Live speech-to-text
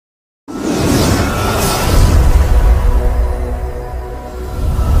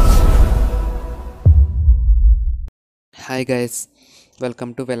Hi guys,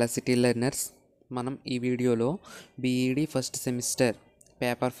 welcome to velocity learners. మనం ఈ వీడియోలో BEd first semester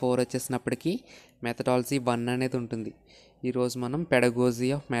paper 4 వచ్చేసినప్పటికీ methodology 1 అనేది ఉంటుంది. ఈరోజు మనం pedagogy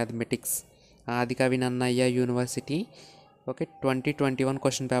of mathematics Adikavi Nannaya university 2021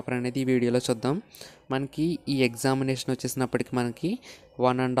 question paper అనేది ఈ వీడియోలో చూద్దాం. మనకి ఈ ఎగ్జామినేషన్ వచ్చేసినప్పటికీ మనకి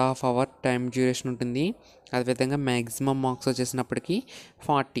 1.5 అవర్ టైం డ్యూరేషన్ ఉంటుంది. అదేవిధంగా మ్యాక్సిమం మార్క్స్ వచ్చేసినప్పటికీ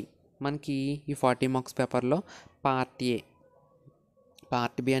 40. మనకి ఈ 40 మార్క్స్ పేపర్లో పార్ట్ ఏ,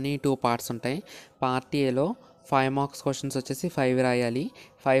 పార్ట్ బి అని 2 పార్ట్స్ ఉంటాయి. పార్ట్ ఏలో 5 మార్క్స్ క్వశ్చన్స్ వచ్చేసి 5 రాయాలి.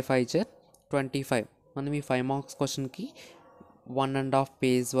 5 5 25. మనం ఈ 5 మార్క్స్ క్వశ్చన్కి 1.5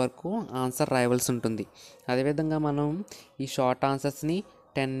 పేజ్ వరకు ఆన్సర్ రాయవలసి ఉంటుంది. అదేవిధంగా మనం ఈ షార్ట్ ఆన్సర్స్ని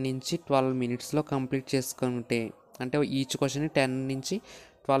 10 నుంచి 12 మినిట్స్లో కంప్లీట్ చేసుకుంటే, అంటే ఈచ్ క్వశ్చన్ని 10 నుంచి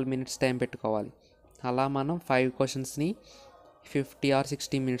 12 మినిట్స్ టైం పెట్టుకోవాలి. అలా మనం 5 క్వశ్చన్స్ని 50 or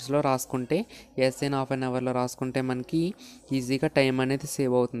 60 మినిట్స్లో రాసుకుంటే, ఎస్ఏని హాఫ్ అన్ అవర్లో రాసుకుంటే మనకి ఈజీగా టైం అనేది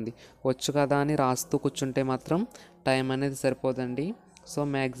సేవ్ అవుతుంది. వచ్చు కదా అని రాస్తూ కూర్చుంటే మాత్రం టైం అనేది సరిపోదండి. సో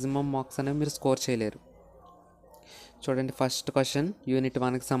మ్యాక్సిమం మార్క్స్ అనేవి మీరు స్కోర్ చేయలేరు. చూడండి, ఫస్ట్ క్వశ్చన్ యూనిట్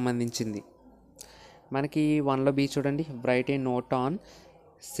 1కి సంబంధించింది. మనకి 1లో బి చూడండి, right a note on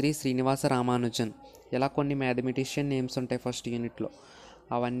Shri Srinivasa Ramanujan. ఇలా కొన్ని మ్యాథమెటిషియన్ నేమ్స్ ఉంటాయి ఫస్ట్ యూనిట్లో.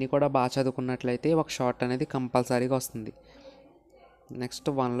 అవన్నీ కూడా బాగా చదువుకున్నట్లయితే ఒక షార్ట్ అనేది కంపల్సరీగా వస్తుంది. నెక్స్ట్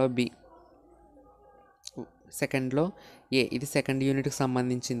 1లో బి, సెకండ్లో ఏ, ఇది సెకండ్ యూనిట్కి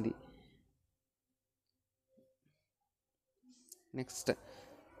సంబంధించింది. నెక్స్ట్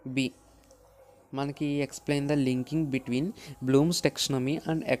బి, మనకి explain the linking between Bloom's టెక్సానమీ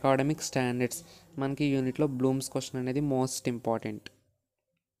and academic standards. మనకి యూనిట్లో బ్లూమ్స్ క్వశ్చన్ అనేది most important.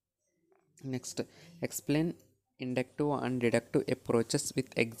 Next explain inductive and deductive approaches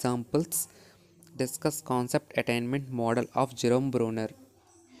with examples. Discuss concept attainment model of Jerome Bruner.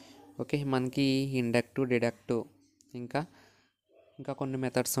 Okay, మనకి inductive, deductive ఇంకా కొన్ని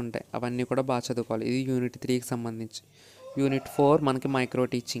methods ఉంటాయి, అవన్నీ కూడా బాగా చదువుకోవాలి. ఇది యూనిట్ 3కి సంబంధించి. యూనిట్ 4 మనకి మైక్రో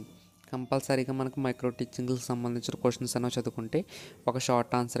టీచింగ్. కంపల్సరీగా మనకు మైక్రో టీచింగ్కి సంబంధించిన క్వశ్చన్స్ అనేవి చదువుకుంటే ఒక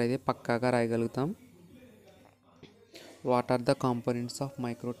షార్ట్ ఆన్సర్ అయితే పక్కాగా రాయగలుగుతాం. What are the components of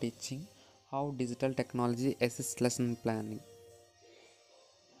micro teaching? How digital technology assist lesson planning.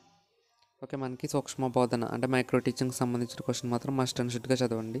 Okay, మనకి సూక్ష్మ బోధన అంటే మైక్రో టీచింగ్కి సంబంధించిన క్వశ్చన్ మాత్రం మస్ట్ అండ్ షుడ్గా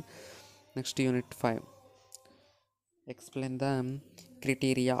చదవండి. Next unit 5, explain the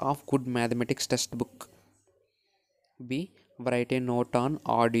criteria of good mathematics text book. B, right a note on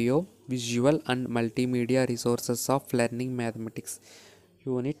audio, visual and multimedia resources of learning mathematics.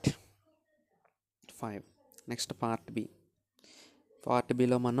 Unit 5. Next part B. Part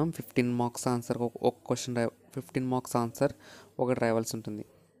below మనం 15 marks answer ఒక question 15 marks answer ఒకటి రాయవలసి ఉంటుంది.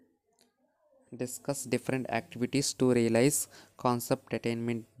 Discuss different activities to realise concept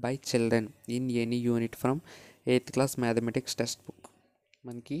attainment by children in any unit from 8th class mathematics text book.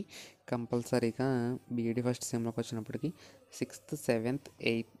 మనకి కంపల్సరీగా BEd first సెమ్లోకి వచ్చినప్పటికీ 6th, 7th,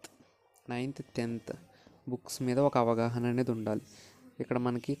 8th, 9th, 10th books మీద ఒక అవగాహన అనేది ఉండాలి. ఇక్కడ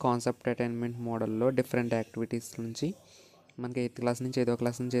మనకి కాన్సెప్ట్ అటైన్మెంట్ మోడల్లో డిఫరెంట్ యాక్టివిటీస్ నుంచి మనకి 8th క్లాస్ నుంచి 5వ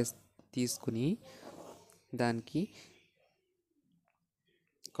క్లాస్ నుంచి తీసుకుని దానికి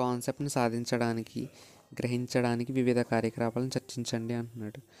కాన్సెప్ట్ని సాధించడానికి, గ్రహించడానికి వివిధ కార్యకలాపాలను చర్చించండి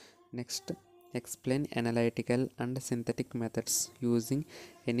అంటున్నాడు. Next explain analytical and synthetic methods using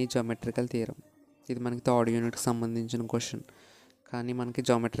any geometrical theorem. ఇది మనకి 3rd యూనిట్కి సంబంధించిన క్వశ్చన్. కానీ మనకి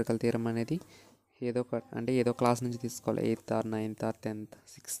జామెట్రికల్ థియరం అనేది ఏదో క్లాస్ నుంచి తీసుకోవాలి, 8th or 9th or 10th,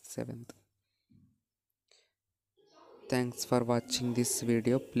 6th, 7th. Thanks for watching this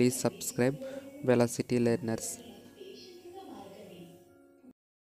video. Please subscribe velocity learners.